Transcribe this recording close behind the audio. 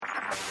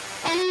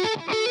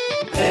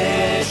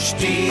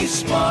HT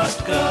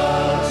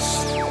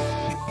Smartcast.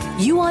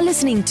 You are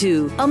listening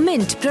to a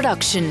Mint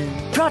production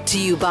brought to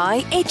you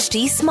by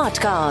HT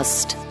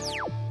Smartcast.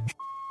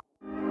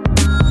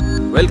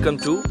 Welcome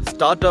to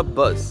Startup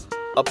Buzz,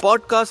 a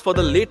podcast for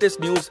the latest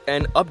news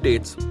and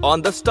updates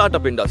on the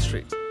startup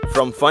industry.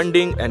 From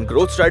funding and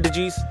growth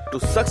strategies to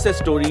success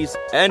stories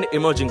and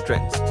emerging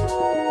trends.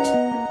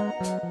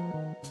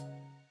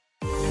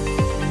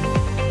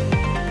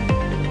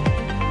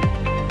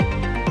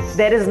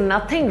 There is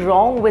nothing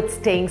wrong with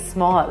staying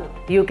small.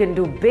 You can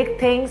do big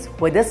things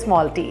with a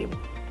small team,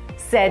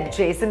 said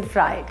Jason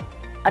Fried.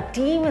 A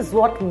team is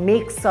what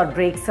makes or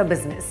breaks a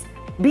business.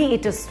 Be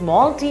it a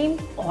small team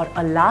or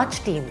a large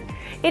team,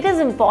 it is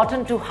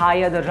important to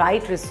hire the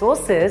right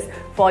resources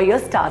for your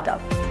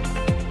startup.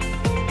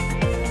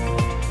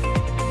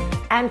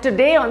 And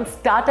today on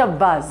Startup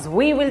Buzz,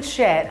 we will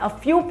share a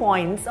few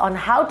points on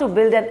how to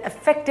build an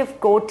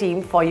effective core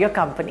team for your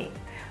company.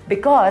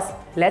 Because,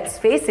 let's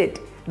face it,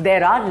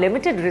 there are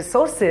limited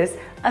resources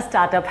a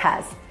startup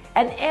has,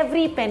 and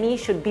every penny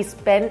should be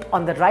spent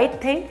on the right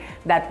thing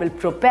that will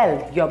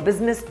propel your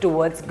business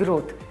towards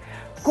growth.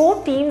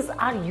 Core teams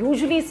are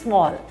usually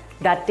small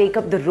that take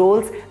up the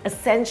roles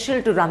essential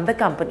to run the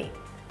company.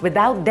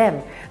 Without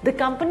them, the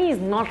company is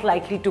not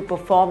likely to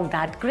perform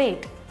that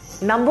great.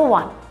 Number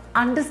one,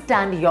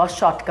 understand your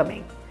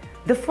shortcoming.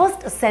 The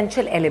first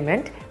essential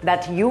element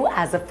that you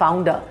as a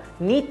founder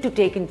need to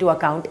take into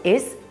account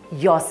is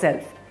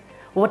yourself.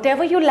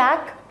 Whatever you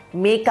lack,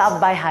 make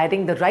up by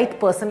hiring the right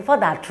person for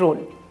that role.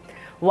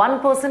 One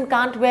person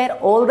can't wear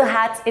all the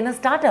hats in a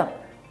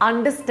startup.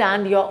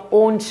 Understand your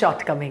own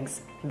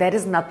shortcomings. There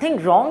is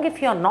nothing wrong if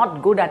you're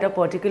not good at a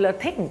particular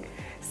thing.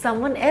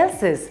 Someone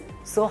else is.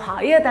 So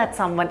hire that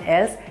someone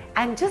else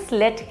and just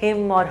let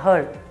him or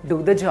her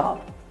do the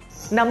job.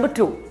 Number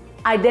two,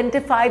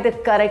 identify the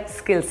correct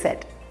skill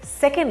set.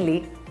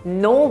 Secondly,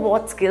 know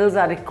what skills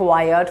are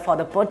required for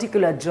the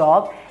particular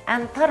job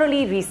and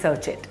thoroughly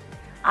research it.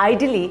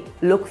 Ideally,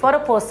 look for a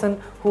person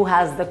who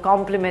has the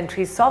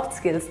complementary soft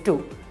skills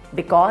too,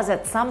 because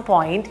at some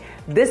point,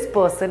 this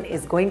person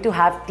is going to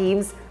have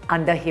teams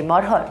under him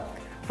or her.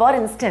 For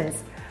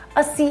instance,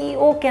 a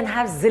CEO can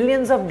have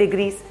zillions of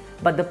degrees,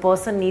 but the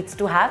person needs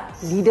to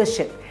have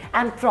leadership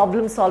and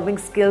problem-solving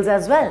skills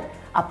as well,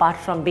 apart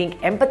from being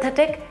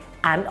empathetic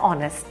and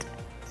honest.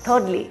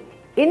 Thirdly,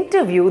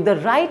 interview the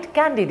right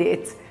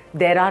candidates.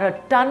 There are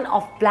a ton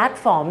of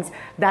platforms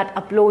that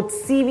upload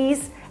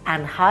CVs,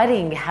 and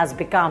hiring has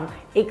become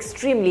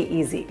extremely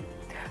easy.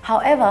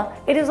 However,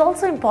 it is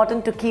also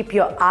important to keep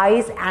your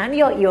eyes and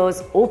your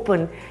ears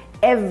open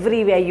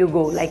everywhere you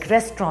go, like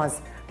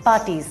restaurants,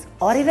 parties,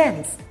 or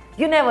events.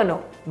 You never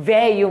know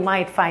where you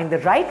might find the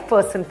right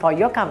person for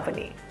your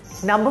company.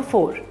 Number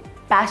four,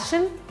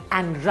 passion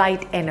and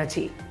right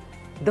energy.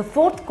 The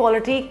fourth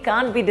quality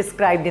can't be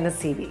described in a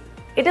CV.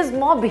 It is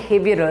more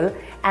behavioral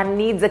and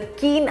needs a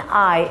keen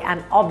eye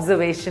and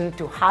observation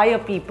to hire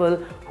people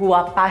who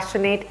are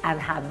passionate and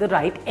have the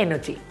right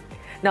energy.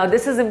 Now,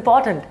 this is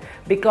important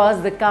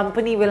because the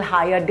company will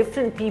hire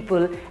different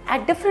people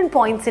at different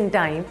points in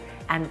time,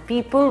 and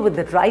people with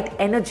the right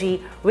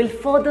energy will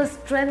further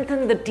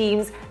strengthen the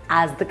teams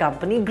as the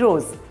company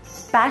grows.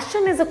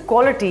 Passion is a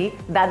quality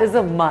that is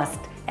a must,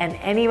 and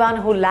anyone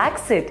who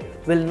lacks it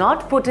will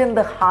not put in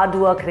the hard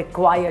work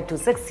required to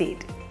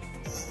succeed.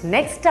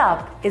 Next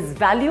up is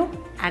value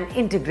and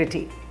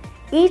integrity.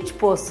 Each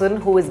person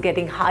who is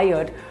getting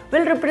hired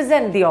will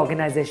represent the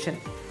organization.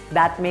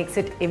 That makes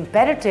it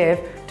imperative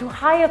to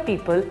hire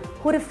people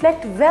who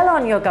reflect well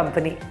on your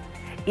company.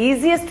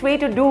 Easiest way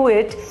to do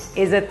it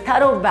is a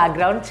thorough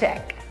background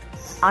check.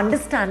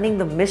 Understanding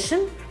the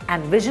mission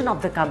and vision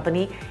of the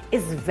company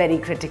is very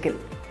critical.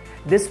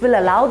 This will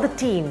allow the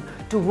team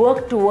to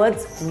work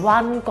towards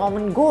one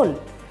common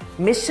goal.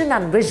 Mission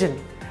and vision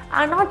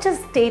are not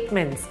just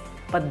statements,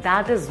 but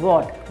that is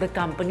what the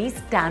company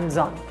stands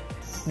on.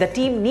 The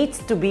team needs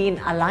to be in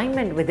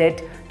alignment with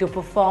it to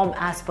perform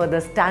as per the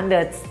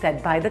standards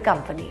set by the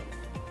company.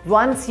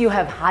 Once you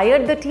have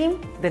hired the team,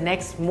 the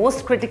next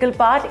most critical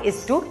part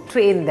is to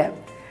train them.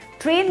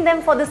 Train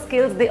them for the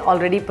skills they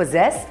already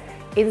possess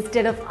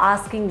instead of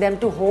asking them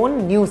to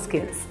hone new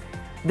skills.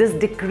 This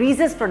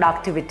decreases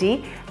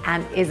productivity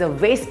and is a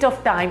waste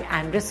of time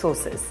and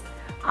resources.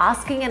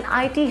 Asking an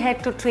IT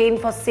head to train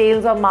for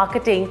sales or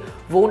marketing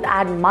won't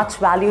add much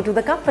value to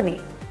the company.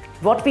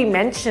 What we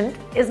mentioned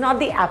is not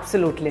the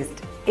absolute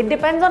list. It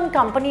depends on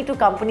company to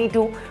company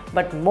too,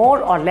 but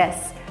more or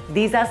less,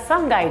 these are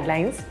some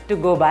guidelines to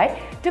go by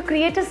to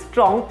create a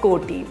strong core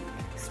team.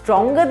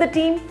 Stronger the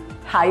team,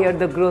 higher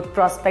the growth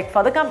prospect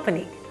for the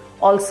company.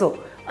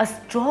 Also, a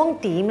strong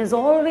team is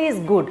always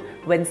good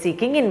when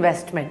seeking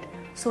investment.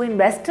 So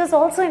investors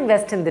also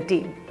invest in the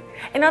team.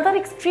 Another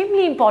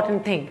extremely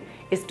important thing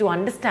is to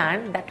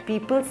understand that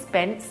people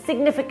spend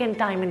significant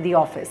time in the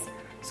office.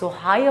 So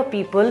hire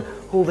people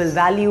who will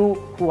value,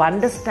 who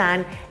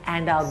understand,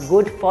 and are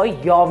good for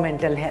your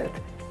mental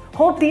health.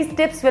 Hope these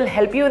tips will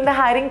help you in the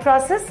hiring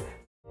process.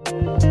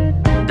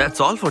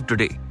 That's all for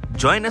today.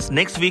 Join us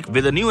next week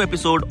with a new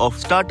episode of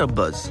Startup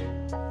Buzz.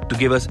 To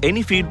give us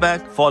any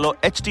feedback, follow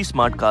HT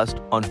Smartcast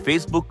on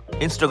Facebook,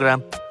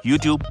 Instagram,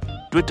 YouTube,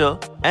 Twitter,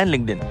 and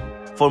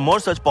LinkedIn. For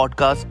more such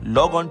podcasts,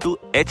 log on to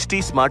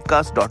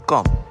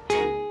htsmartcast.com.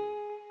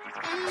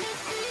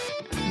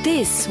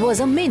 This was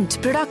a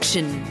Mint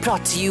production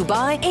brought to you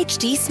by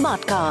HT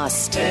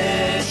Smartcast.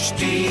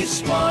 HT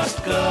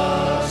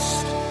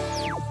Smartcast.